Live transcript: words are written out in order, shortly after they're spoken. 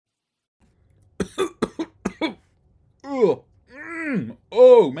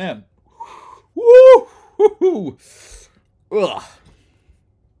Oh, man. Woo! Woo-hoo. Ugh.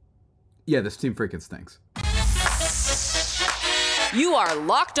 Yeah, this team freaking stinks. You are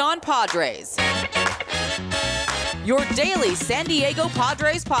Locked On Padres, your daily San Diego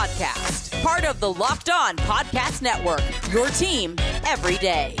Padres podcast. Part of the Locked On Podcast Network, your team every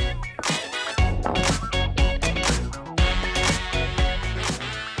day.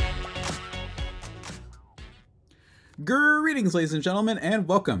 Greetings, ladies and gentlemen, and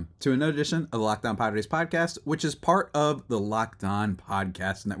welcome to another edition of the Locked On Padres podcast, which is part of the Locked On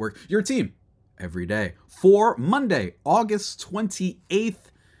Podcast Network, your team every day, for Monday, August 28th.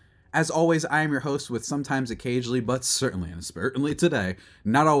 As always, I am your host with sometimes, occasionally, but certainly and certainly today,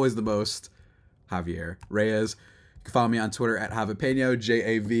 not always the most, Javier Reyes. You can follow me on Twitter at Javipeno,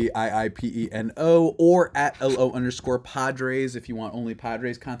 Javiiipeno, or at LO_Padres if you want only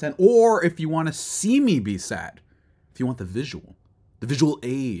Padres content, or if you want to see me be sad. If you want the visual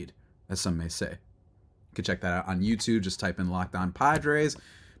aid, as some may say. You can check that out on YouTube. Just type in Locked On Padres.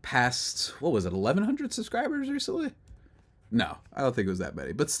 Past, 1,100 subscribers recently? No, I don't think it was that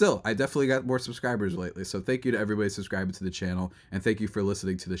many. But still, I definitely got more subscribers lately. So thank you to everybody subscribing to the channel. And thank you for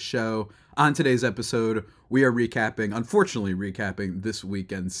listening to the show. On today's episode, we are unfortunately recapping this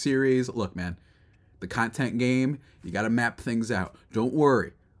weekend series. Look, man, the content game, you got to map things out. Don't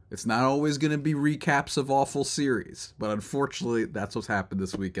worry. It's not always going to be recaps of awful series, but unfortunately, that's what's happened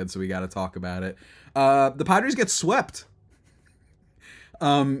this weekend, so we got to talk about it. The Padres get swept.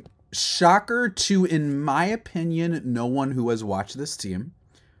 Shocker to, in my opinion, no one who has watched this team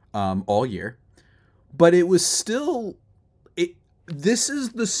all year, but it was still. This is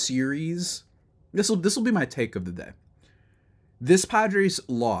the series. This will be my take of the day. This Padres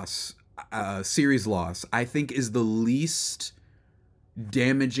loss, series loss, I think is the least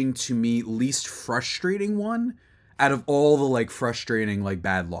damaging to me, least frustrating one out of all the frustrating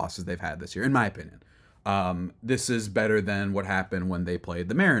bad losses they've had this year, in my opinion. This is better than what happened when they played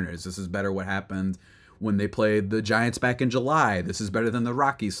the Mariners. This is better what happened when they played the Giants back in July. This is better than the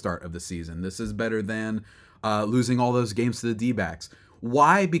Rockies start of the season. This is better than losing all those games to the D-backs.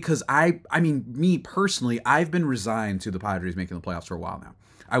 Why? Because me personally, I've been resigned to the Padres making the playoffs for a while now.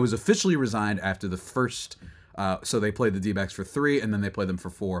 I was officially resigned after the first. So they played the D-backs for 3, and then they played them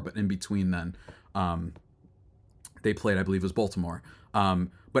for 4. But in between then, they played, I believe it was Baltimore.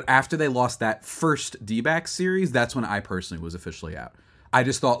 But after they lost that first D-backs series, that's when I personally was officially out. I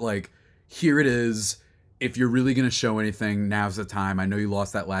just thought, here it is. If you're really going to show anything, now's the time. I know you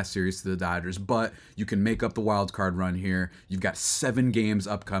lost that last series to the Dodgers, but you can make up the wild card run here. You've got 7 games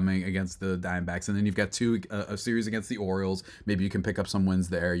upcoming against the Diamondbacks, and then you've got a series against the Orioles. Maybe you can pick up some wins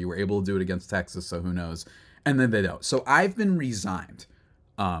there. You were able to do it against Texas, so who knows? And then they don't. So I've been resigned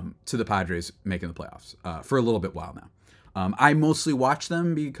to the Padres making the playoffs for a little bit while now. I mostly watch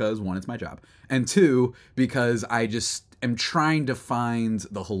them because, 1, it's my job, and 2, because I just am trying to find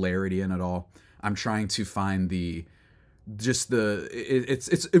the hilarity in it all. I'm trying to find it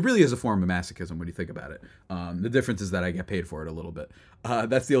really is a form of masochism when you think about it. The difference is that I get paid for it a little bit.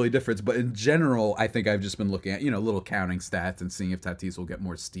 That's the only difference. But in general, I think I've just been looking at, little counting stats and seeing if Tatis will get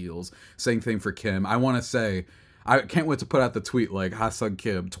more steals. Same thing for Kim. I want to say, I can't wait to put out the tweet Ha-Seong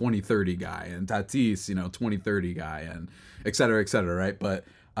Kim, 2030 guy, and Tatis, 2030 guy, and et cetera, right? But,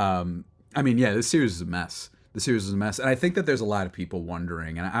 this series is a mess. The series is a mess. And I think that there's a lot of people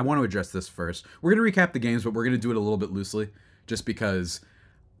wondering, and I want to address this first. We're going to recap the games, but we're going to do it a little bit loosely, just because,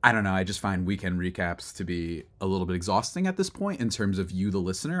 I don't know, I just find weekend recaps to be a little bit exhausting at this point in terms of you, the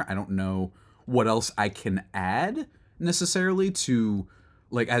listener. I don't know what else I can add necessarily to,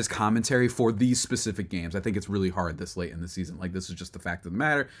 as commentary for these specific games. I think it's really hard this late in the season. This is just the fact of the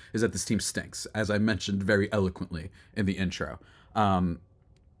matter, is that this team stinks, as I mentioned very eloquently in the intro.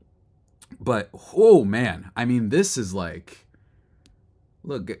 But, oh man, this is look,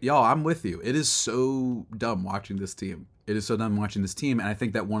 y'all, I'm with you. It is so dumb watching this team. And I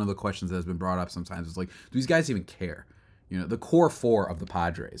think that one of the questions that has been brought up sometimes is do these guys even care? The core 4 of the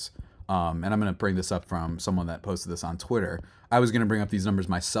Padres. And I'm going to bring this up from someone that posted this on Twitter. I was going to bring up these numbers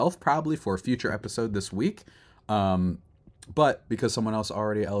myself, probably for a future episode this week. But because someone else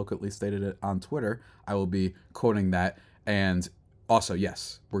already eloquently stated it on Twitter, I will be quoting that. And also,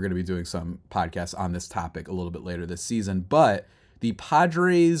 yes, we're going to be doing some podcasts on this topic a little bit later this season. But the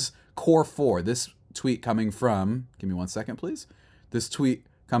Padres core 4, this tweet coming from, give me 1 second, please. This tweet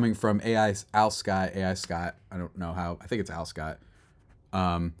coming from AI Scott. I don't know how, I think it's Al Scott,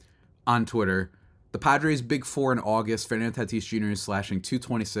 on Twitter. The Padres' big four in August, Fernando Tatis Jr. is slashing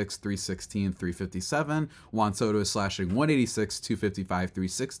 226, 316, 357. Juan Soto is slashing 186, 255,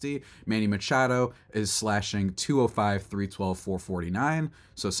 360. Manny Machado is slashing 205, 312, 449.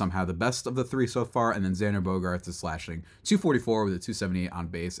 So somehow the best of the three so far. And then Xander Bogaerts is slashing 244 with a 278 on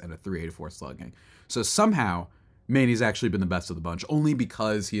base and a 384 slugging. So somehow Manny's actually been the best of the bunch, only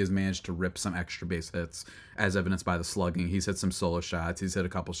because he has managed to rip some extra base hits, as evidenced by the slugging. He's hit some solo shots. He's hit a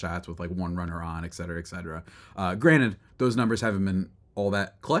couple shots with like one runner on, et cetera, et cetera. Granted, those numbers haven't been all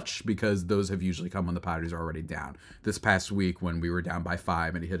that clutch because those have usually come when the Padres are already down. This past week when we were down by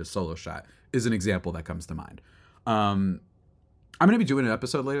 5 and he hit a solo shot is an example that comes to mind. I'm going to be doing an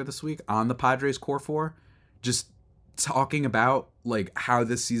episode later this week on the Padres core 4, just talking about like how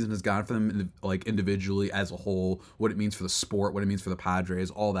this season has gone for them, like individually as a whole, what it means for the sport, what it means for the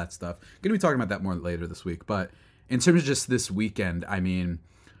Padres, all that stuff. Gonna be talking about that more later this week. But in terms of just this weekend, I mean,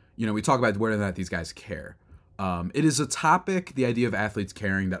 you know, we talk about whether or not these guys care. It is a topic, the idea of athletes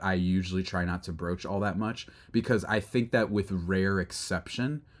caring, that I usually try not to broach all that much, because I think that with rare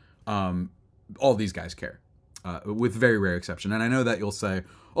exception, all these guys care. With very rare exception. And I know that you'll say,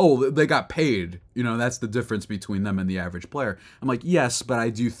 oh, they got paid. You know, that's the difference between them and the average player. I'm like, yes, but I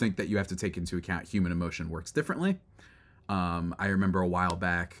do think that you have to take into account human emotion works differently. I remember a while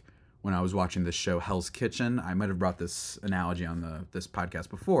back when I was watching this show, Hell's Kitchen. I might have brought this analogy on this podcast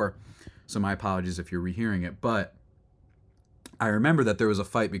before, so my apologies if you're rehearing it. But I remember that there was a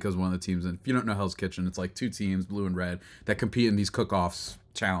fight because one of the teams, and if you don't know Hell's Kitchen, it's like two teams, blue and red, that compete in these cook-offs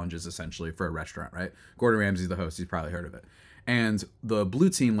challenges essentially for a restaurant, right? Gordon Ramsay's the host. He's probably heard of it. And the blue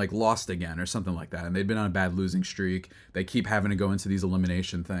team like lost again or something like that. And they'd been on a bad losing streak. They keep having to go into these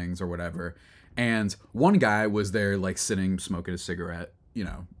elimination things or whatever. And one guy was there like sitting, smoking a cigarette, you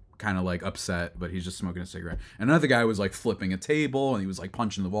know, kind of like upset, but he's just smoking a cigarette. And another guy was like flipping a table and he was like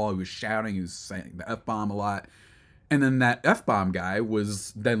punching the wall. He was shouting. He was saying the F-bomb a lot. And then that F-bomb guy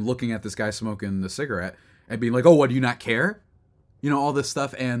was then looking at this guy smoking the cigarette and being like, oh, what, do you not care? You know, all this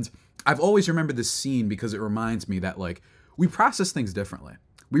stuff. And I've always remembered this scene because it reminds me that like we process things differently.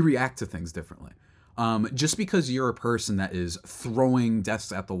 We react to things differently. Just because you're a person that is throwing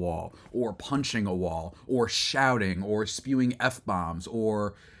desks at the wall or punching a wall or shouting or spewing F-bombs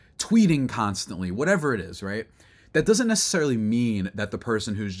or tweeting constantly, whatever it is, right? That doesn't necessarily mean that the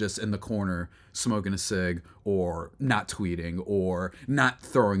person who's just in the corner smoking a cig or not tweeting or not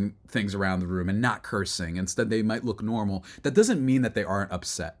throwing things around the room and not cursing, instead they might look normal. That doesn't mean that they aren't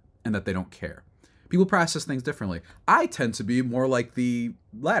upset and that they don't care. People process things differently. I tend to be more like the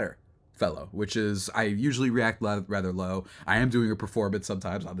latter fellow, which is I usually react rather low. I am doing a performance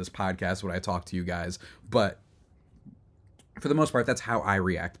sometimes on this podcast when I talk to you guys, but for the most part, that's how I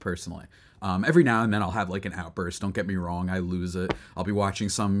react personally. Every now and then I'll have like an outburst. Don't get me wrong. I lose it. I'll be watching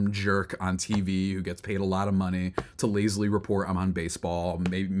some jerk on TV who gets paid a lot of money to lazily report I'm on baseball.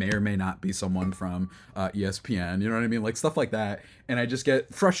 May or may not be someone from ESPN. You know what I mean? Like stuff like that. And I just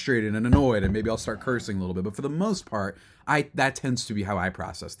get frustrated and annoyed and maybe I'll start cursing a little bit. But for the most part, that tends to be how I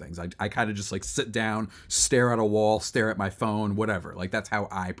process things. I kind of just like sit down, stare at a wall, stare at my phone, whatever. Like that's how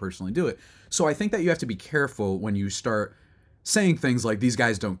I personally do it. So I think that you have to be careful when you start saying things like these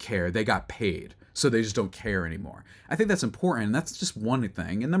guys don't care, they got paid, so they just don't care anymore. I think that's important, and that's just one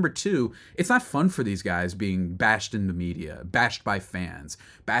thing. And number two, it's not fun for these guys being bashed in the media, bashed by fans,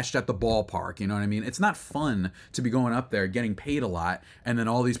 bashed at the ballpark, you know what I mean? It's not fun to be going up there getting paid a lot, and then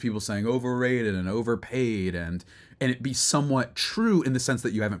all these people saying overrated and overpaid, and it be somewhat true in the sense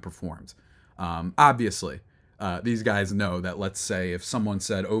that you haven't performed. Obviously. These guys know that, let's say, if someone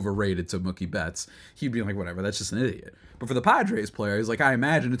said overrated to Mookie Betts, he'd be like, whatever, that's just an idiot. But for the Padres players, like, I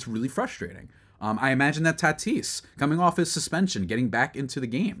imagine it's really frustrating. I imagine that Tatis, coming off his suspension, getting back into the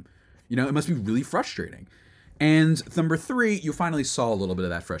game, you know, it must be really frustrating. And number three, you finally saw a little bit of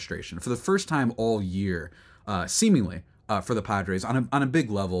that frustration. For the first time all year, seemingly, for the Padres, on a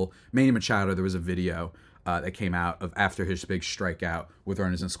big level, Manny Machado, there was a video that came out of after his big strikeout with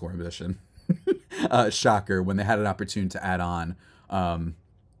runners in scoring position. Shocker, when they had an opportunity to add on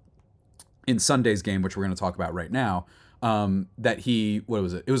in Sunday's game, which we're going to talk about right now, that what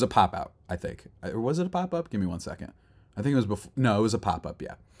was it? It was a pop-out, I think. Or was it a pop-up? Give me 1 second. I think it was before. No, it was a pop-up,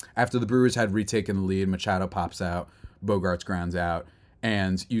 yeah. After the Brewers had retaken the lead, Machado pops out, Bogaerts grounds out,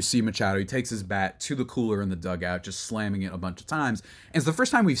 and you see Machado, he takes his bat to the cooler in the dugout, just slamming it a bunch of times. And it's the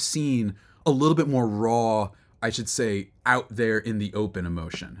first time we've seen a little bit more raw, I should say, out there in the open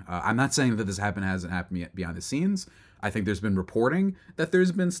emotion. I'm not saying that this hasn't happened yet behind the scenes. I think there's been reporting that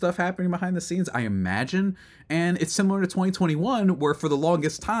there's been stuff happening behind the scenes, I imagine. And it's similar to 2021, where for the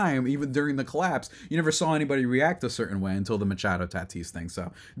longest time, even during the collapse, you never saw anybody react a certain way until the Machado Tatis thing.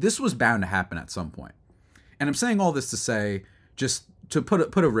 So this was bound to happen at some point. And I'm saying all this to say, just to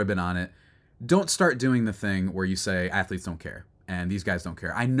put a ribbon on it, don't start doing the thing where you say athletes don't care and these guys don't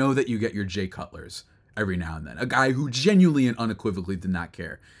care. I know that you get your Jay Cutlers every now and then, a guy who genuinely and unequivocally did not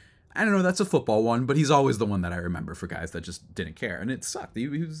care. I don't know, that's a football one, but he's always the one that I remember for guys that just didn't care, and it sucked.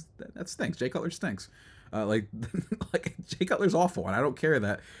 That stinks. Jay Cutler stinks. Like Jay Cutler's awful, and I don't care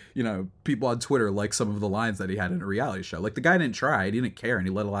that people on Twitter like some of the lines that he had in a reality show. Like, the guy didn't try, he didn't care, and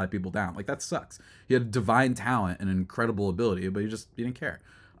he let a lot of people down. Like, that sucks. He had divine talent and incredible ability, but he didn't care,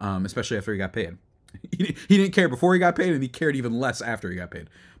 especially after he got paid. He didn't care before he got paid, and he cared even less after he got paid.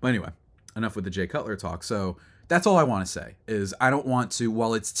 But anyway, enough with the Jay Cutler talk. So that's all I want to say is I don't want to,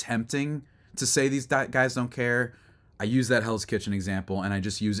 while it's tempting to say these guys don't care, I use that Hell's Kitchen example, and I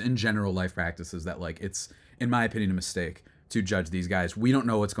just use in general life practices that, like, it's, in my opinion, a mistake to judge these guys. We don't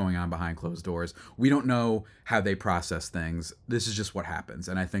know what's going on behind closed doors. We don't know how they process things. This is just what happens.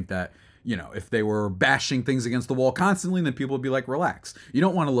 And I think that, if they were bashing things against the wall constantly, then people would be like, relax. You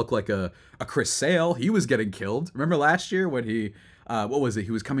don't want to look like a Chris Sale. He was getting killed. Remember last year when he... what was it?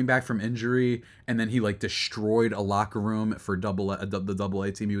 He was coming back from injury, and then he destroyed a locker room for the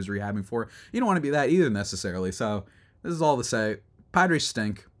Double-A team he was rehabbing for. You don't want to be that either necessarily. So this is all to say, Padres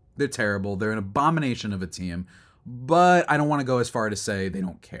stink. They're terrible. They're an abomination of a team. But I don't want to go as far to say they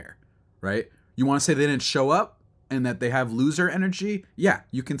don't care, right? You want to say they didn't show up and that they have loser energy? Yeah,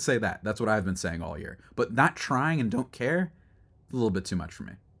 you can say that. That's what I've been saying all year. But not trying and don't care, a little bit too much for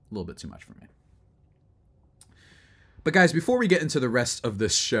me. A little bit too much for me. But guys, before we get into the rest of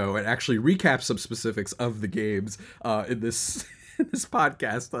this show and actually recap some specifics of the games in this this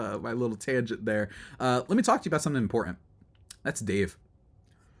podcast, my little tangent there, let me talk to you about something important. That's Dave.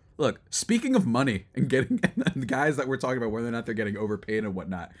 Look, speaking of money and getting and the guys that we're talking about, whether or not they're getting overpaid and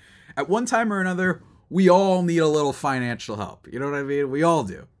whatnot, at one time or another, we all need a little financial help. You know what I mean? We all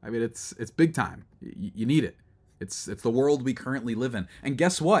do. I mean, it's big time. You need it. It's the world we currently live in. And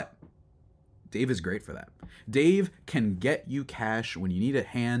guess what? Dave is great for that. Dave can get you cash when you need a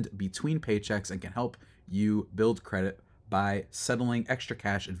hand between paychecks and can help you build credit by settling extra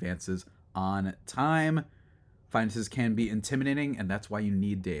cash advances on time. Finances can be intimidating, and that's why you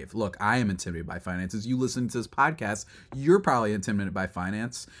need Dave. Look, I am intimidated by finances. You listen to this podcast, you're probably intimidated by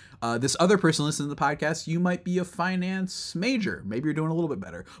finance. This other person listening to the podcast, you might be a finance major. Maybe you're doing a little bit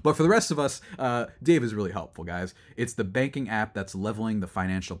better. But for the rest of us, Dave is really helpful, guys. It's the banking app that's leveling the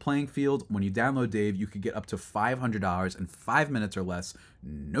financial playing field. When you download Dave, you could get up to $500 in 5 minutes or less.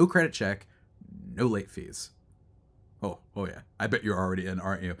 No credit check, no late fees. Oh yeah. I bet you're already in,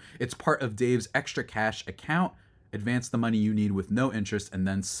 aren't you? It's part of Dave's extra cash account. Advance the money you need with no interest and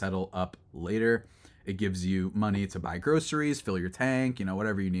then settle up later. It gives you money to buy groceries, fill your tank,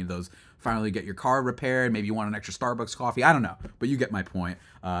 whatever you need. Those finally get your car repaired. Maybe you want an extra Starbucks coffee. I don't know, but you get my point.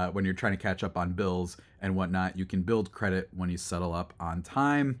 When you're trying to catch up on bills and whatnot, you can build credit when you settle up on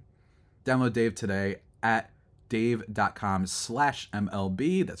time. Download Dave today at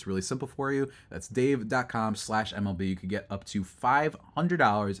dave.com/MLB. That's really simple for you. That's dave.com/MLB. You could get up to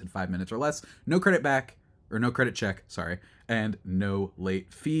 $500 in 5 minutes or less. No credit check, and no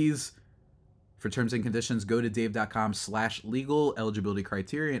late fees. For terms and conditions, go to dave.com/legal. Eligibility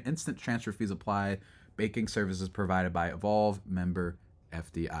criteria and instant transfer fees apply. Banking services provided by Evolve, member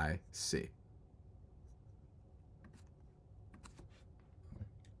FDIC.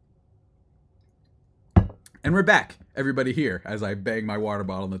 And we're back, everybody, here as I bang my water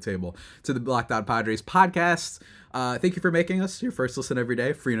bottle on the table to the Locked On Padres podcast. Thank you for making us your first listen every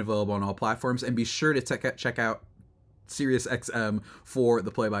day, free and available on all platforms. And be sure to check out SiriusXM for the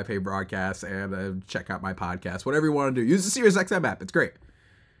play-by-play broadcast and check out my podcast. Whatever you want to do, use the SiriusXM app. It's great.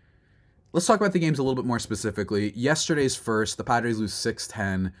 Let's talk about the games a little bit more specifically. Yesterday's first, the Padres lose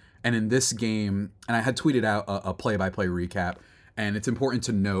 6-10. And in this game, and I had tweeted out a play-by-play recap, and it's important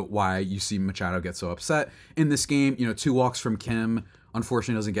to note why you see Machado get so upset. In this game, 2 walks from Kim.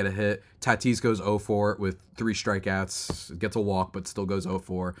 Unfortunately, doesn't get a hit. Tatis goes 0-4 with 3 strikeouts. Gets a walk, but still goes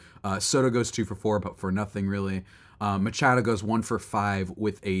 0-4. Soto goes 2-4, but for nothing really. Machado goes 1-5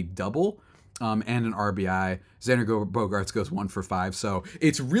 with a double and an RBI. Xander Bogaerts goes 1-5. So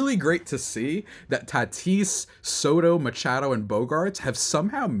it's really great to see that Tatis, Soto, Machado, and Bogaerts have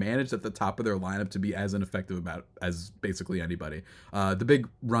somehow managed at the top of their lineup to be as ineffective as basically anybody. The big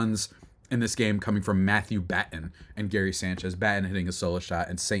runs in this game coming from Matthew Batten and Gary Sanchez. Batten hitting a solo shot,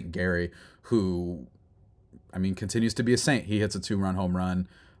 and St. Gary, who, continues to be a saint. He hits a 2-run home run.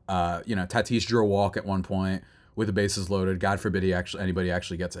 Tatis drew a walk at one point. with the bases loaded. God forbid anybody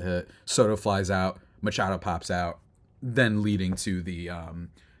actually gets a hit. Soto flies out, Machado pops out, then leading to the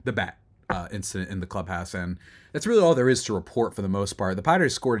bat incident in the clubhouse. And that's really all there is to report for the most part. The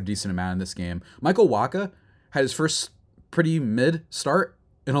Padres scored a decent amount in this game. Michael Wacha had his first pretty mid start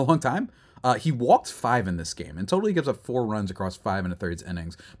in a long time. He walked 5 in this game and totally gives up 4 runs across 5 1/3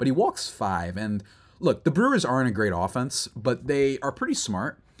 innings. But he walks 5. And look, the Brewers aren't a great offense, but they are pretty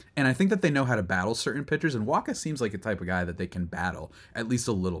smart. And I think that they know how to battle certain pitchers. And Wacha seems like a type of guy that they can battle at least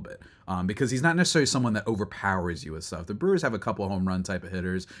a little bit, because he's not necessarily someone that overpowers you with stuff. The Brewers have a couple of home run type of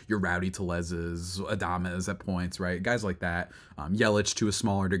hitters. Your Rowdy Telez's, Adames at points, right? Guys like that. Yelich to a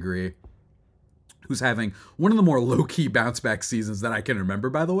smaller degree, who's having one of the more low-key bounce-back seasons that I can remember,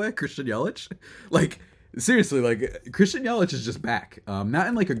 by the way, Christian Yelich. Like, seriously, like, Christian Yelich is just back. Not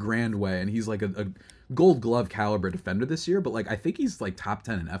in, like, a grand way, and he's, like, a Gold Glove caliber defender this year, but, like, I think he's, like, top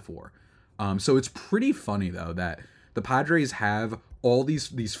 10 in F4. So it's pretty funny, though, that the Padres have all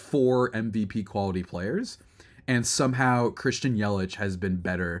these 4 MVP quality players, and somehow Christian Yelich has been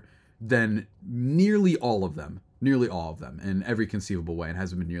better than nearly all of them in every conceivable way, and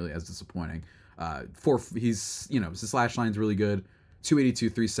hasn't been nearly as disappointing. He's, his slash line's really good. 282,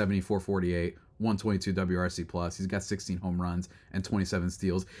 370, 448, 122 WRC plus. He's got 16 home runs and 27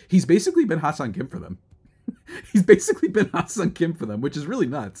 steals. He's basically been Ha-Seong Kim for them. Which is really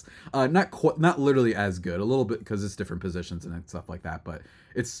nuts. Not literally as good, a little bit because it's different positions and stuff like that, but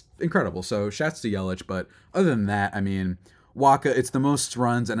it's incredible. So shouts to Yelich. But other than that, I mean, Wacha, it's the most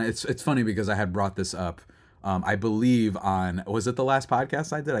runs, and it's funny because I had brought this up. I believe was it the last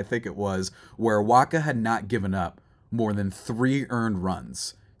podcast I did? I think it was, where Wacha had not given up more than 3 earned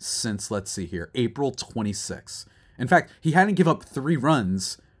runs since, let's see here, April 26th. In fact, he hadn't given up 3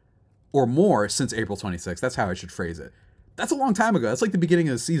 runs or more since April 26th. That's how I should phrase it. That's a long time ago. That's like the beginning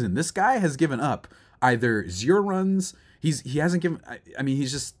of the season. This guy has given up either 0 runs. He hasn't given. I mean,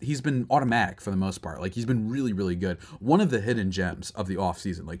 he's been automatic for the most part. Like, he's been really, really good. One of the hidden gems of the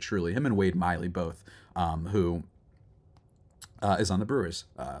offseason, like, truly, him and Wade Miley both, who is on the Brewers,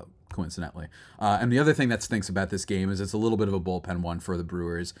 coincidentally. And the other thing that stinks about this game is it's a little bit of a bullpen one for the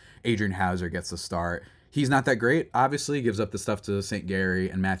Brewers. Adrian Hauser gets the start. He's not that great, obviously. He gives up the stuff to St. Gary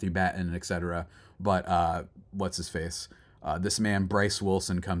and Matthew Batten, etc. But what's his face? This man, Bryce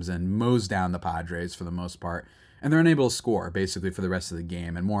Wilson, comes in, mows down the Padres for the most part, and they're unable to score, basically, for the rest of the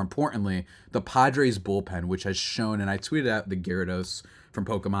game. And more importantly, the Padres bullpen, which has shown, and I tweeted out the Gyarados from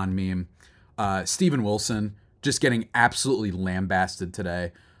Pokemon meme, Steven Wilson just getting absolutely lambasted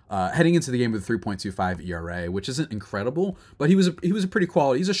today. Heading into the game with a 3.25 ERA, which isn't incredible, but he was a pretty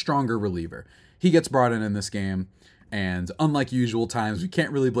quality. He's a stronger reliever. He gets brought in this game, and unlike usual times, we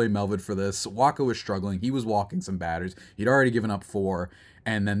can't really blame Melvin for this. Wacha was struggling. He was walking some batters. He'd already given up 4,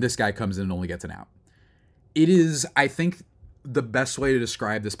 and then this guy comes in and only gets an out. It is, I think, the best way to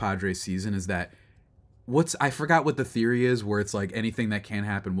describe this Padres season is that I forgot what the theory is, where it's like anything that can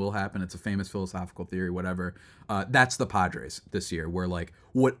happen will happen. It's a famous philosophical theory, whatever. That's the Padres this year, where, like,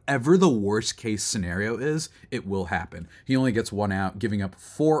 whatever the worst case scenario is, it will happen. He only gets 1 out, giving up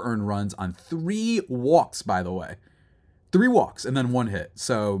 4 earned runs on 3 walks, by the way. 3 walks and then 1 hit.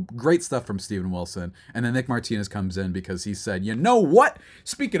 So great stuff from Steven Wilson. And then Nick Martinez comes in because he said, you know what?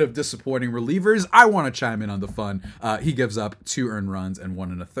 Speaking of disappointing relievers, I want to chime in on the fun. He gives up 2 earned runs and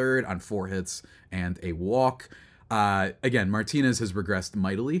 1 1/3 on 4 hits and a walk. Again, Martinez has regressed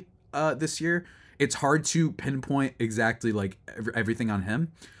mightily this year. It's hard to pinpoint exactly like everything on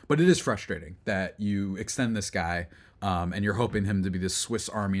him, but it is frustrating that you extend this guy and you're hoping him to be this Swiss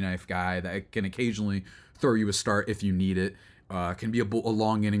Army knife guy that can occasionally throw you a start if you need it, can be a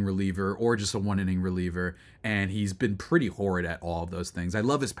long inning reliever or just a 1 inning reliever, and he's been pretty horrid at all of those things. I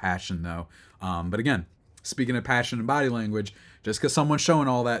love his passion, though. But again, speaking of passion and body language, just because someone's showing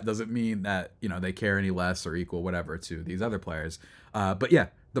all that doesn't mean that, they care any less or equal whatever to these other players. But yeah,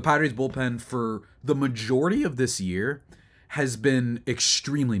 the Padres bullpen for the majority of this year has been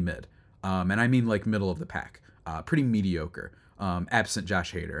extremely mid. And I mean like middle of the pack, pretty mediocre. Absent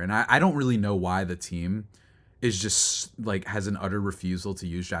Josh Hader. And I don't really know why the team is just like has an utter refusal to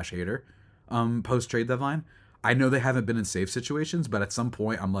use Josh Hader post trade deadline. I know they haven't been in safe situations, but at some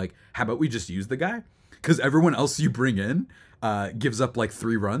point I'm like, how about we just use the guy? Because everyone else you bring in gives up like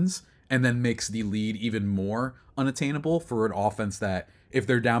 3 runs and then makes the lead even more unattainable for an offense that if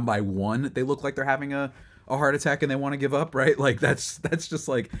they're down by 1, they look like they're having a heart attack and they want to give up, right? Like that's just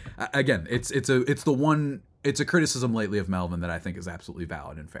like, again, it's a criticism lately of Melvin that I think is absolutely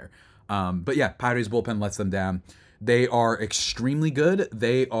valid and fair. But yeah, Padres bullpen lets them down. They are extremely good.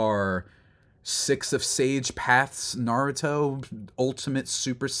 They are Six of Sage Path's Naruto Ultimate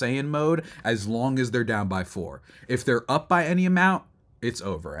Super Saiyan mode as long as they're down by 4. If they're up by any amount, it's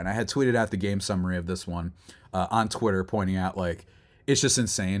over. And I had tweeted out the game summary of this one on Twitter, pointing out, like, it's just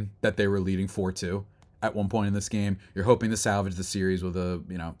insane that they were leading 4-2 at one point in this game. You're hoping to salvage the series with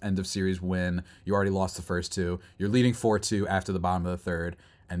a, end of series win. You already lost the first 2. You're leading 4-2 after the bottom of the third.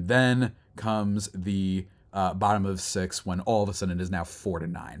 And then comes the bottom of 6 when all of a sudden it is now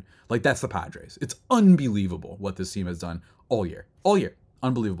 4-9. Like, that's the Padres. It's unbelievable what this team has done all year. All year.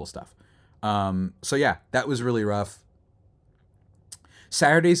 Unbelievable stuff. So yeah, that was really rough.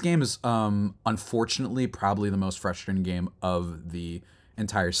 Saturday's game is unfortunately probably the most frustrating game of the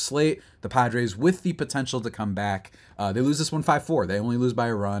entire slate. The Padres with the potential to come back. They lose this one 5-4. They only lose by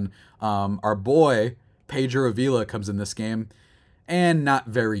a run. Our boy Pedro Avila comes in this game and not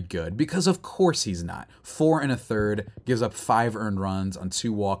very good, because of course he's not. 4 1/3, gives up 5 earned runs on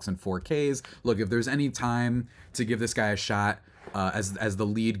 2 walks and 4 Ks. Look, if there's any time to give this guy a shot as the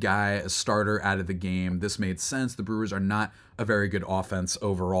lead guy, a starter out of the game, this made sense. The Brewers are not a very good offense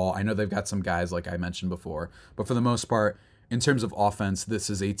overall. I know they've got some guys like I mentioned before, but for the most part, in terms of offense, this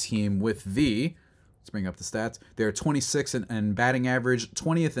is a team with let's bring up the stats. They're 26th in batting average,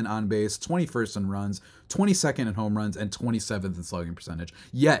 20th in on base, 21st in runs, 22nd in home runs, and 27th in slugging percentage.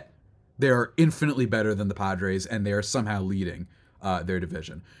 Yet, they are infinitely better than the Padres, and they are somehow leading their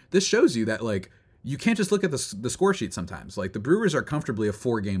division. This shows you that, like, you can't just look at the score sheet sometimes. Like, the Brewers are comfortably a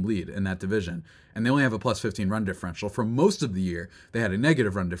 4-game lead in that division, and they only have a plus 15 run differential. For most of the year, they had a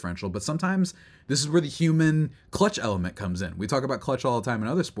negative run differential, but sometimes this is where the human clutch element comes in. We talk about clutch all the time in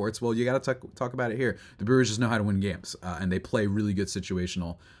other sports. Well, you got to talk about it here. The Brewers just know how to win games, and they play really good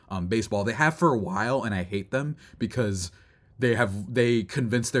situational baseball. They have for a while, and I hate them because they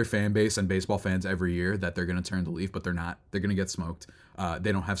convince their fan base and baseball fans every year that they're going to turn the leaf, but they're not. They're going to get smoked.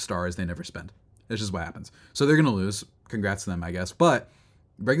 They don't have stars. They never spend. That's just what happens. So they're going to lose. Congrats to them, I guess. But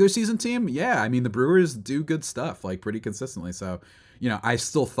regular season team, yeah, I mean, the Brewers do good stuff, like, pretty consistently. So, I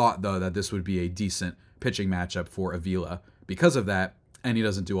still thought, though, that this would be a decent pitching matchup for Avila because of that, and he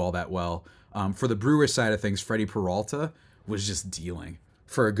doesn't do all that well. For the Brewers side of things, Freddie Peralta was just dealing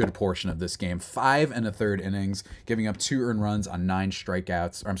for a good portion of this game. 5 1/3 innings, giving up 2 earned runs on 9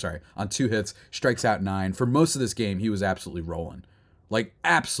 strikeouts. On 2 hits, strikes out 9. For most of this game, he was absolutely rolling. Like,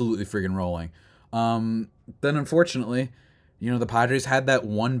 absolutely friggin' rolling. Then unfortunately, the Padres had that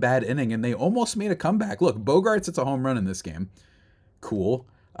one bad inning and they almost made a comeback. Look, Bogarts hits a home run in this game. Cool.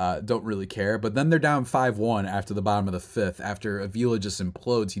 Don't really care. But then they're down 5-1 after the bottom of the 5th. After Avila just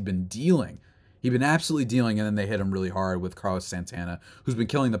implodes, he'd been dealing. He'd been absolutely dealing, and then they hit him really hard with Carlos Santana, who's been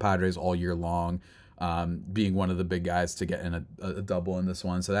killing the Padres all year long, being one of the big guys to get in a double in this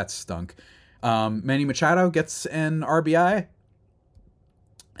one. So that stunk. Manny Machado gets an RBI.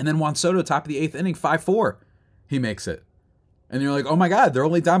 And then Juan Soto, top of the 8th inning, 5-4. He makes it. And you're like, oh my God, they're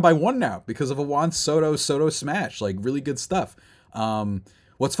only down by 1 now because of a Juan Soto smash. Like, really good stuff.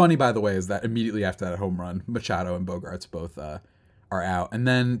 What's funny, by the way, is that immediately after that home run, Machado and Bogarts both are out. And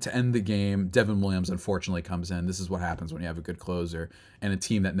then to end the game, Devin Williams unfortunately comes in. This is what happens when you have a good closer and a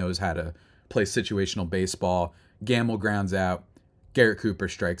team that knows how to play situational baseball. Gamble grounds out. Garrett Cooper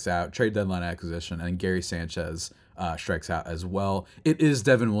strikes out. Trade deadline acquisition. And Gary Sanchez strikes out as well. It is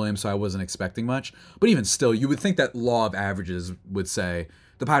Devin Williams, so I wasn't expecting much. But even still, you would think that law of averages would say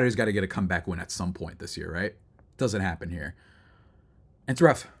the Padres got to get a comeback win at some point this year, right? Doesn't happen here. It's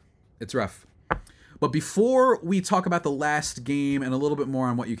rough. It's rough. But before we talk about the last game and a little bit more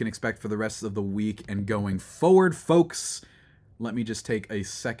on what you can expect for the rest of the week and going forward, folks, let me just take a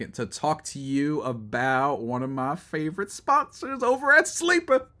second to talk to you about one of my favorite sponsors over at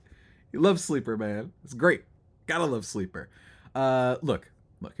Sleeper. You love Sleeper, man. It's great. Gotta love Sleeper. Look,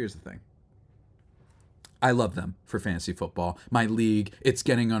 here's the thing. I love them for fantasy football. My league, it's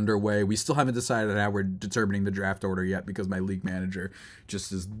getting underway. We still haven't decided how we're determining the draft order yet because my league manager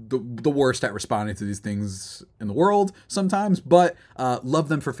just is the worst at responding to these things in the world sometimes. But love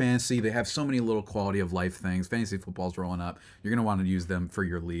them for fantasy. They have so many little quality of life things. Fantasy football's rolling up. You're going to want to use them for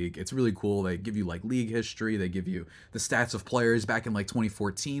your league. It's really cool. They give you like league history. They give you the stats of players back in like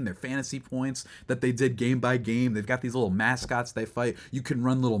 2014, their fantasy points that they did game by game. They've got these little mascots they fight. You can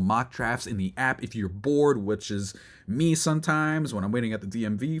run little mock drafts in the app if you're bored, which is me sometimes when I'm waiting at the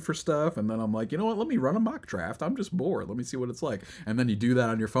DMV for stuff, and then I'm like, you know what, let me run a mock draft. I'm just bored. Let me see what it's like. And then you do that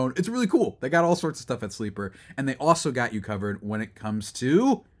on your phone. It's really cool. They got all sorts of stuff at Sleeper, and they also got you covered when it comes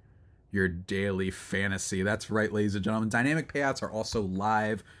to your daily fantasy. That's right, ladies and gentlemen. Dynamic payouts are also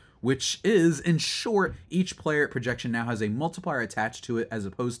live, which is, in short, each player projection now has a multiplier attached to it as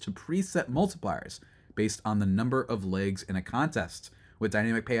opposed to preset multipliers based on the number of legs in a contest. With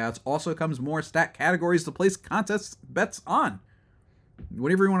dynamic payouts also comes more stat categories to place contest bets on.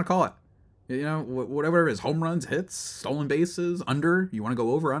 Whatever you want to call it. You know, whatever it is, home runs, hits, stolen bases, under, you want to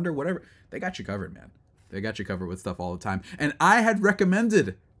go over, under, whatever. They got you covered, man. They got you covered with stuff all the time. And I had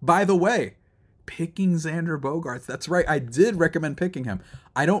recommended, by the way, picking Xander Bogaerts. That's right. I did recommend picking him.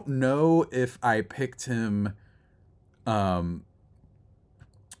 I don't know if I picked him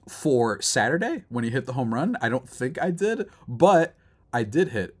for Saturday when he hit the home run. I don't think I did, but I did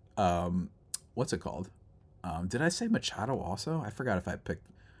hit, what's it called? Did I say Machado also? I forgot if I picked.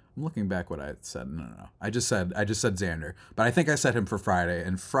 I'm looking back what I said. No. I just said Xander, but I think I set him for Friday.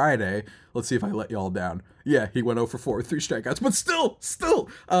 And Friday, let's see if I let y'all down. Yeah, he went 0 for 4 with 3 strikeouts, but still,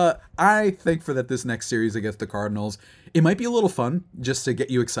 I think for this next series against the Cardinals, it might be a little fun just to get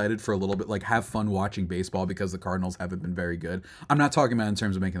you excited for a little bit, like have fun watching baseball because the Cardinals haven't been very good. I'm not talking about in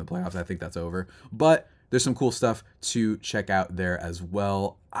terms of making the playoffs. I think that's over, but there's some cool stuff to check out there as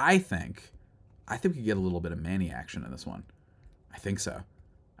well. I think we could get a little bit of Manny action in this one. I think so.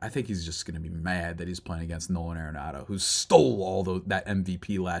 I think he's just going to be mad that he's playing against Nolan Arenado, who stole all that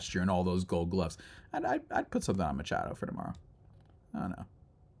MVP last year and all those gold gloves. And I'd put something on Machado for tomorrow. I don't know.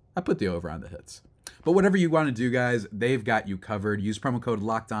 I put the over on the hits. But whatever you want to do, guys, they've got you covered. Use promo code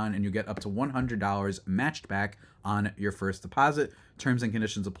LOCKEDON and you get up to $100 matched back on your first deposit. Terms and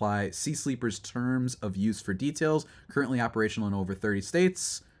conditions apply. See Sleeper's terms of use for details. Currently operational in over 30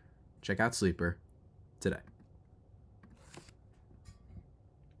 states. Check out Sleeper today.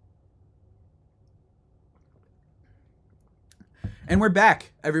 And we're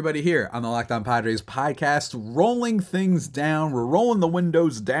back, everybody, here on the Locked On Padres podcast, rolling things down. We're rolling the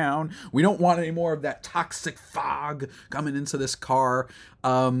windows down. We don't want any more of that toxic fog coming into this car.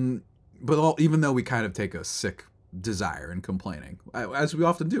 But even though we kind of take a sick desire in complaining, as we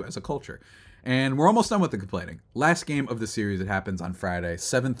often do as a culture. And we're almost done with the complaining. Last game of the series, it happens on Friday.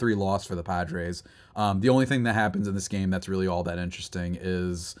 7-3 loss for the Padres. The only thing that happens in this game that's really all that interesting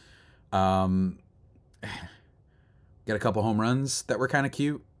is... Got a couple home runs that were kind of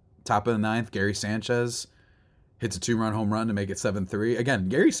cute. Top of the ninth, Gary Sanchez hits a 2-run home run to make it 7-3. Again,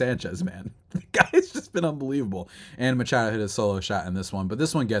 Gary Sanchez, man. The guy's just been unbelievable. And Machado hit a solo shot in this one. But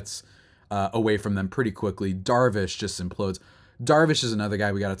this one gets away from them pretty quickly. Darvish just implodes. Darvish is another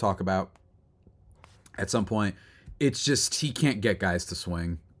guy we got to talk about at some point. It's just he can't get guys to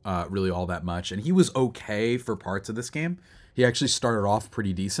swing really all that much. And he was okay for parts of this game. He actually started off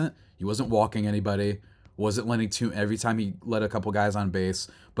pretty decent. He wasn't walking anybody. Wasn't letting every time he let a couple guys on base,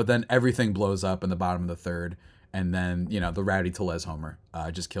 but then everything blows up in the bottom of the third, and then the Rowdy Tellez homer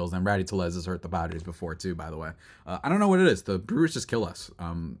just kills them. Rowdy Tellez has hurt the Padres before too, by the way. I don't know what it is. The Brewers just kill us.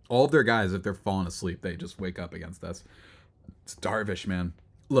 All of their guys, if they're falling asleep, they just wake up against us. It's Darvish, man.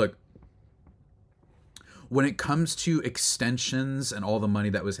 Look, when it comes to extensions and all the money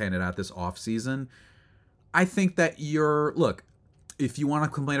that was handed out this offseason, I think that if you want to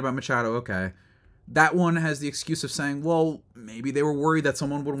complain about Machado, okay. That one has the excuse of saying, well, maybe they were worried that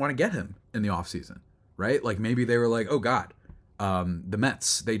someone would want to get him in the offseason, right? Like maybe they were like, oh, God, the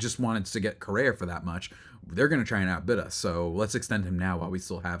Mets, they just wanted to get Correa for that much. They're going to try and outbid us. So let's extend him now while we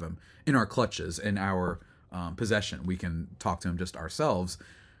still have him in our clutches, in our possession. We can talk to him just ourselves.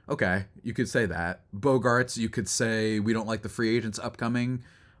 Okay, you could say that. Bogaerts, you could say we don't like the free agents upcoming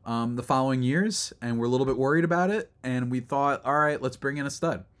the following years, and we're a little bit worried about it. And we thought, all right, let's bring in a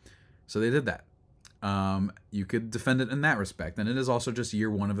stud. So they did that. You could defend it in that respect. And it is also just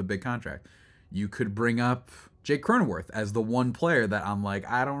year one of a big contract. You could bring up Jake Cronenworth as the one player that I'm like,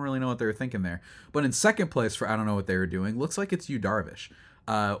 I don't really know what they were thinking there. But in second place for I don't know what they were doing, looks like it's you, Darvish.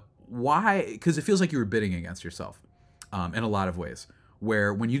 Why? Because it feels like you were bidding against yourself in a lot of ways.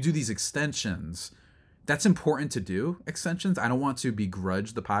 Where when you do these extensions, that's important to do, extensions. I don't want to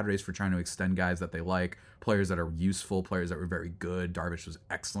begrudge the Padres for trying to extend guys that they like, players that are useful, players that were very good. Darvish was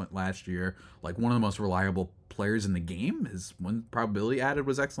excellent last year. Like one of the most reliable players in the game. His one probability added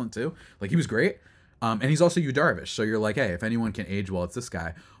was excellent too. Like he was great. And he's also you, Darvish. So you're like, hey, if anyone can age well, it's this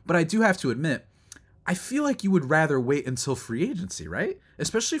guy. But I do have to admit, I feel like you would rather wait until free agency, right?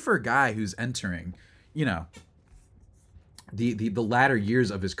 Especially for a guy who's entering, the latter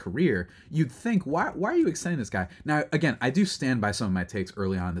years of his career. You'd think, why are you extending this guy? Now, again, I do stand by some of my takes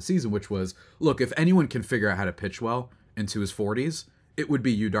early on in the season, which was, look, if anyone can figure out how to pitch well into his 40s, it would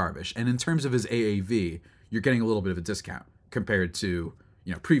be you, Darvish. And in terms of his AAV, you're getting a little bit of a discount compared to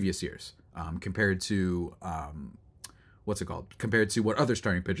previous years, compared to compared to what other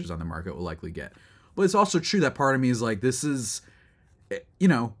starting pitchers on the market will likely get. But it's also true that part of me is like, this is,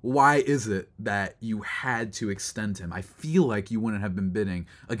 why is it that you had to extend him? I feel like you wouldn't have been bidding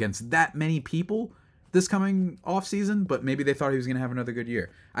against that many people this coming off season, but maybe they thought he was going to have another good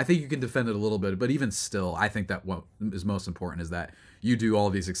year. I think you can defend it a little bit, but even still, I think that what is most important is that you do all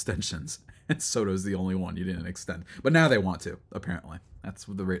these extensions, and Soto's the only one you didn't extend. But now they want to, apparently. That's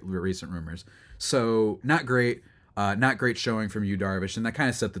the recent rumors. So not great. Not great showing from Yu Darvish, and that kind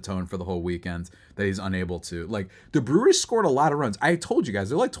of set the tone for the whole weekend that he's unable to. Like, the Brewers scored a lot of runs. I told you guys,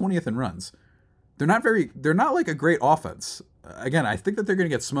 they're like 20th in runs. They're not like a great offense. Again, I think that they're going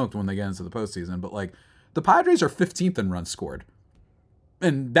to get smoked when they get into the postseason, but like, the Padres are 15th in runs scored.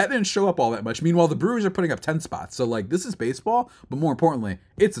 And that didn't show up all that much. Meanwhile, the Brewers are putting up 10 spots. So, like, this is baseball, but more importantly,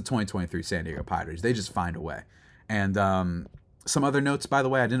 it's the 2023 San Diego Padres. They just find a way. And some other notes, by the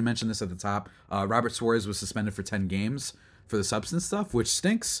way, I didn't mention this at the top. Robert Suarez was suspended for 10 games for the substance stuff, which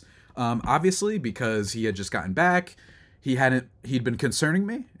stinks, obviously, because he had just gotten back. He'd been concerning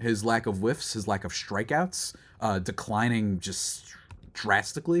me. His lack of whiffs, his lack of strikeouts, declining just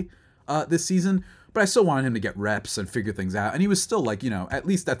drastically this season. But I still wanted him to get reps and figure things out. And he was still, like, at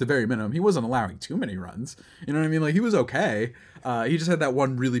least at the very minimum, he wasn't allowing too many runs. You know what I mean? Like, he was okay. He just had that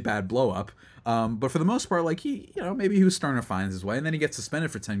one really bad blow up. But for the most part, like, he, maybe he was starting to find his way. And then he gets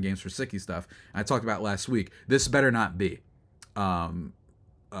suspended for 10 games for sicky stuff. And I talked about last week. This better not be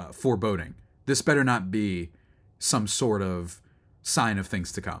foreboding. This better not be some sort of sign of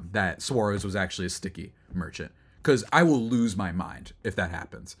things to come, that Suarez was actually a sticky merchant. Because I will lose my mind if that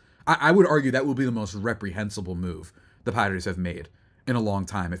happens. I would argue that will be the most reprehensible move the Padres have made in a long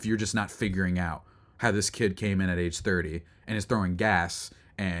time, if you're just not figuring out how this kid came in at age 30 and is throwing gas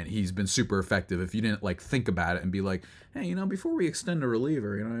and he's been super effective. If you didn't, like, think about it and be like, hey, before we extend a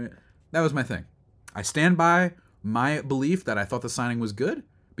reliever, that was my thing. I stand by my belief that I thought the signing was good,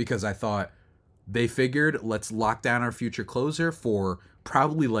 because I thought they figured, let's lock down our future closer for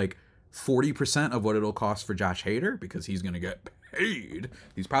probably like 40% of what it'll cost for Josh Hader, because he's going to get paid.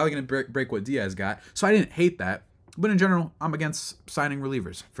 He's probably going to break what Diaz got. So I didn't hate that. But in general, I'm against signing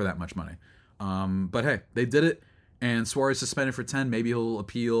relievers for that much money. But hey, they did it. And Suarez suspended for 10. Maybe he'll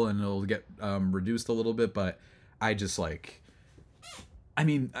appeal and it'll get reduced a little bit. But I just I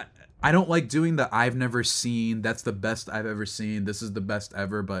don't like doing the I've never seen, that's the best I've ever seen, this is the best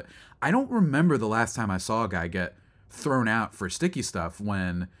ever. But I don't remember the last time I saw a guy get thrown out for sticky stuff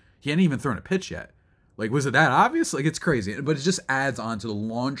when he hadn't even thrown a pitch yet. Like, was it that obvious? Like, it's crazy. But it just adds on to the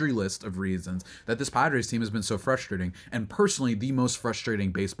laundry list of reasons that this Padres team has been so frustrating. And personally, the most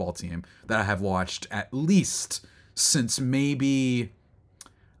frustrating baseball team that I have watched at least since maybe,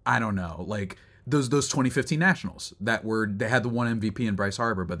 I don't know, like those 2015 Nationals they had the one MVP in Bryce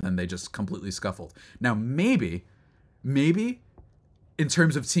Harper, but then they just completely scuffled. Now, maybe in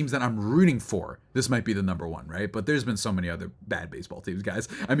terms of teams that I'm rooting for, this might be the number one, right? But there's been so many other bad baseball teams, guys.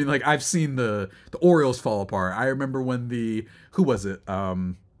 I mean, like, I've seen the Orioles fall apart. I remember when who was it?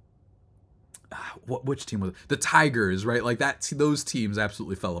 Which team was it? The Tigers, right? Like, those teams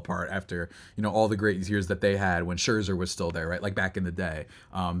absolutely fell apart after, all the great years that they had when Scherzer was still there, right? Like, back in the day.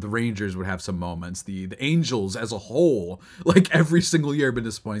 The Rangers would have some moments. The Angels as a whole, like, every single year have been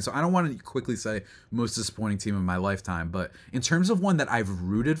disappointing. So I don't want to quickly say most disappointing team of my lifetime, but in terms of one that I've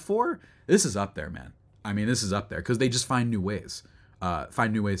rooted for, this is up there, man. I mean, this is up there because they just find new ways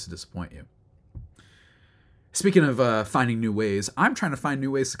to disappoint you. Speaking of finding new ways, I'm trying to find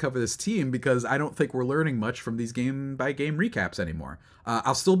new ways to cover this team because I don't think we're learning much from these game-by-game recaps anymore.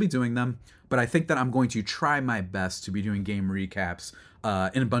 I'll still be doing them, but I think that I'm going to try my best to be doing game recaps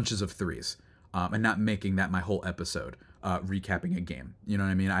in bunches of threes and not making that my whole episode, recapping a game. You know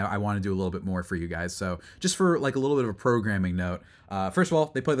what I mean? I want to do a little bit more for you guys. So just for like a little bit of a programming note, first of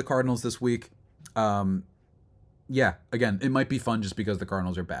all, they play the Cardinals this week. Yeah, again, it might be fun just because the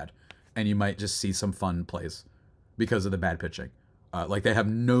Cardinals are bad. And you might just see some fun plays because of the bad pitching. Like, they have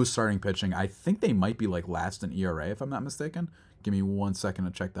no starting pitching. I think they might be, like, last in ERA, if I'm not mistaken. Give me 1 second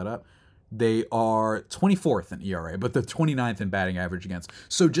to check that up. They are 24th in ERA, but they're 29th in batting average against.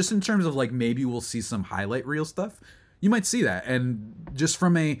 So just in terms of, like, maybe we'll see some highlight reel stuff, you might see that. And just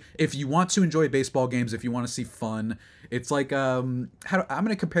from if you want to enjoy baseball games, if you want to see fun, it's like, I'm going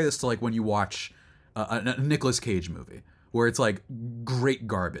to compare this to, like, when you watch a Nicolas Cage movie, where it's like great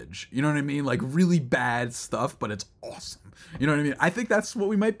garbage. You know what I mean? Like really bad stuff, but it's awesome. You know what I mean? I think that's what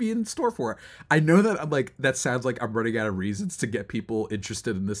we might be in store for. I know that that sounds like I'm running out of reasons to get people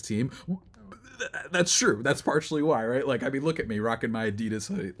interested in this team. That's true. That's partially why, right? Like, I mean, look at me rocking my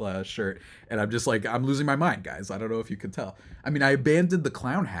Adidas shirt, and I'm just like, I'm losing my mind, guys. I don't know if you can tell. I mean, I abandoned the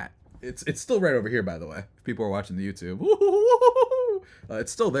clown hat. It's still right over here, by the way. If people are watching the YouTube,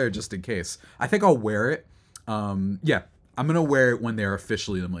 it's still there just in case. I think I'll wear it. Yeah. I'm going to wear it when they're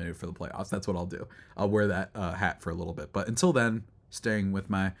officially eliminated for the playoffs. That's what I'll do. I'll wear that hat for a little bit. But until then, staying with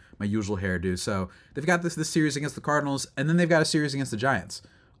my usual hairdo. So they've got this series against the Cardinals, and then they've got a series against the Giants,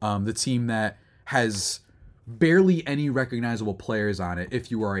 the team that has barely any recognizable players on it if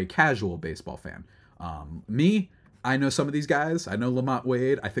you are a casual baseball fan. I know some of these guys. I know LaMonte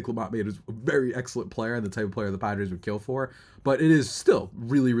Wade. I think LaMonte Wade is a very excellent player and the type of player the Padres would kill for. But it is still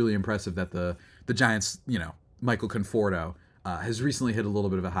really, really impressive that the Giants, Michael Conforto, has recently hit a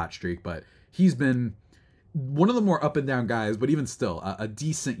little bit of a hot streak. But he's been one of the more up and down guys, but even still, a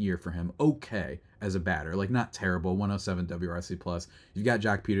decent year for him. Okay as a batter. Like, not terrible. 107 WRC+. plus. You've got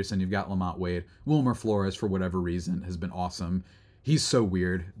Jack Peterson. You've got LaMonte Wade. Wilmer Flores, for whatever reason, has been awesome. He's so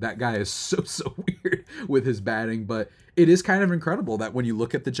weird. That guy is so weird with his batting, but it is kind of incredible that when you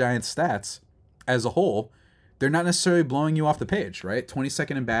look at the Giants' stats as a whole, they're not necessarily blowing you off the page, right?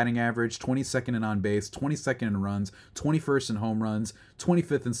 22nd in batting average, 22nd in on base, 22nd in runs, 21st in home runs,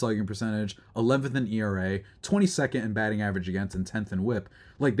 25th in slugging percentage, 11th in ERA, 22nd in batting average against, and 10th in whip.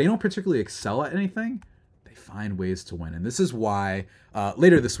 Like, they don't particularly excel at anything. They find ways to win. And this is why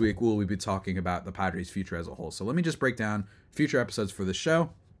later this week we'll be talking about the Padres' future as a whole. So let me just break down future episodes for the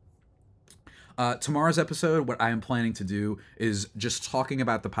show. Tomorrow's episode, what I am planning to do is just talking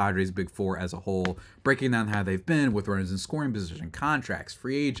about the Padres' Big Four as a whole, breaking down how they've been with runners in scoring position, contracts,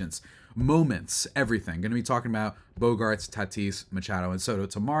 free agents, moments, everything. Going to be talking about Bogarts, Tatis, Machado, and Soto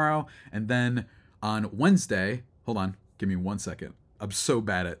tomorrow. And then on Wednesday, hold on, give me 1 second. I'm so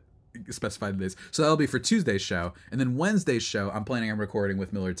bad at specified days. So that'll be for Tuesday's show. And then Wednesday's show, I'm planning on recording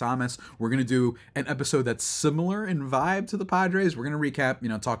with Miller Thomas. We're going to do an episode that's similar in vibe to the Padres. We're going to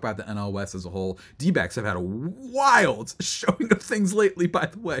recap, talk about the NL West as a whole. D-backs have had a wild showing of things lately, by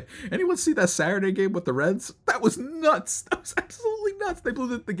the way. Anyone see that Saturday game with the Reds? That was nuts. That was absolutely nuts. They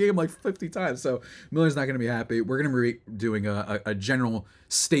blew the game like 50 times. So Miller's not going to be happy. We're going to be doing a general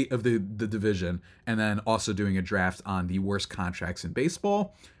state of the division, and then also doing a draft on the worst contracts in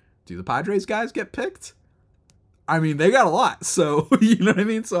baseball. Do the Padres guys get picked? I mean, they got a lot, so you know what I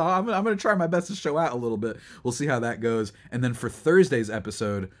mean? So I'm going to try my best to show out a little bit. We'll see how that goes. And then for Thursday's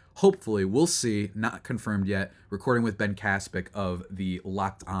episode, hopefully, we'll see, not confirmed yet, recording with Ben Kaspick of the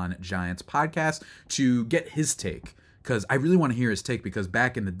Locked On Giants podcast to get his take. Because I really want to hear his take, because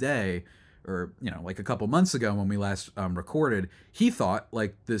back in the day, or, like a couple months ago when we last recorded, he thought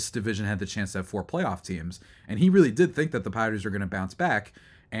like this division had the chance to have 4 playoff teams. And he really did think that the Padres were going to bounce back.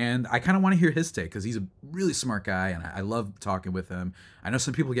 And I kind of want to hear his take, because he's a really smart guy, and I love talking with him. I know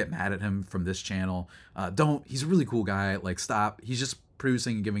some people get mad at him from this channel. He's a really cool guy. Like, stop. He's just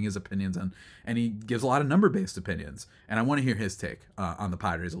producing and giving his opinions, and he gives a lot of number-based opinions. And I want to hear his take on the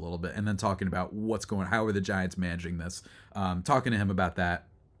Padres a little bit, and then talking about how are the Giants managing this, talking to him about that.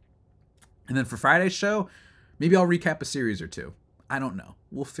 And then for Friday's show, maybe I'll recap a series or two. I don't know.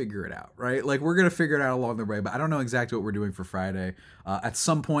 We'll figure it out, right? Like, we're going to figure it out along the way, but I don't know exactly what we're doing for Friday. At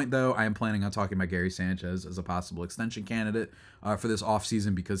some point, though, I am planning on talking about Gary Sanchez as a possible extension candidate for this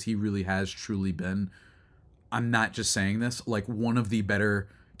offseason, because he really has truly been, I'm not just saying this, like one of the better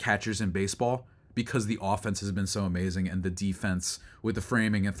catchers in baseball, because the offense has been so amazing and the defense with the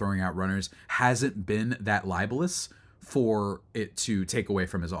framing and throwing out runners hasn't been that libelous for it to take away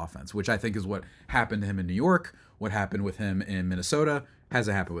from his offense, which I think is what happened to him in New York, what happened with him in Minnesota,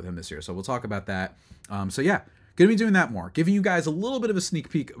 hasn't happened with him this year. So we'll talk about that. So yeah, going to be doing that more, giving you guys a little bit of a sneak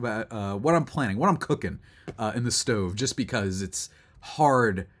peek about what I'm planning, what I'm cooking in the stove, just because it's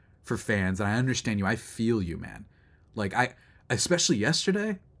hard for fans. And I understand you. I feel you, man. Like, especially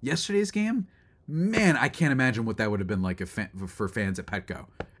yesterday's game, man, I can't imagine what that would have been like for fans at Petco,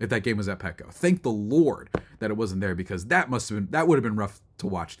 if that game was at Petco. Thank the Lord that it wasn't there, because that would have been rough to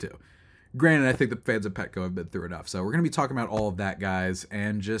watch too. Granted, I think the fans of Petco have been through enough. So we're going to be talking about all of that, guys,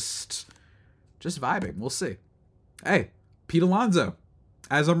 and just vibing. We'll see. Hey, Pete Alonso,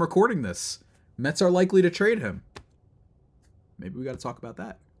 as I'm recording this, Mets are likely to trade him. Maybe we got to talk about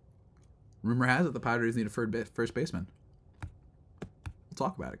that. Rumor has it the Padres need a first baseman. We'll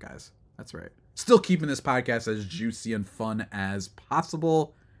talk about it, guys. That's right. Still keeping this podcast as juicy and fun as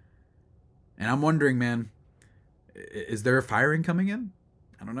possible. And I'm wondering, man, is there a firing coming in?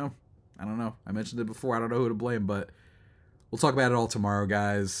 I don't know. I mentioned it before. I don't know who to blame, but we'll talk about it all tomorrow,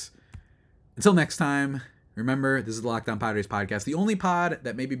 guys. Until next time, remember, this is the Locked On Padres podcast, the only pod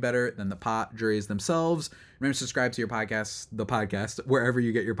that may be better than the Padres themselves. Remember to subscribe to the podcast, wherever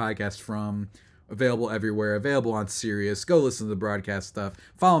you get your podcast from. Available everywhere, available on Sirius. Go listen to the broadcast stuff.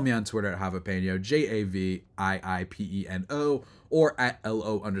 Follow me on Twitter at Javipeno, JAVIIPENO, or at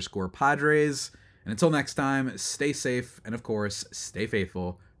LO_Padres. And until next time, stay safe, and of course, stay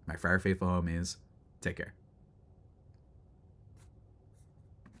faithful. My Friar Faithful homies, take care.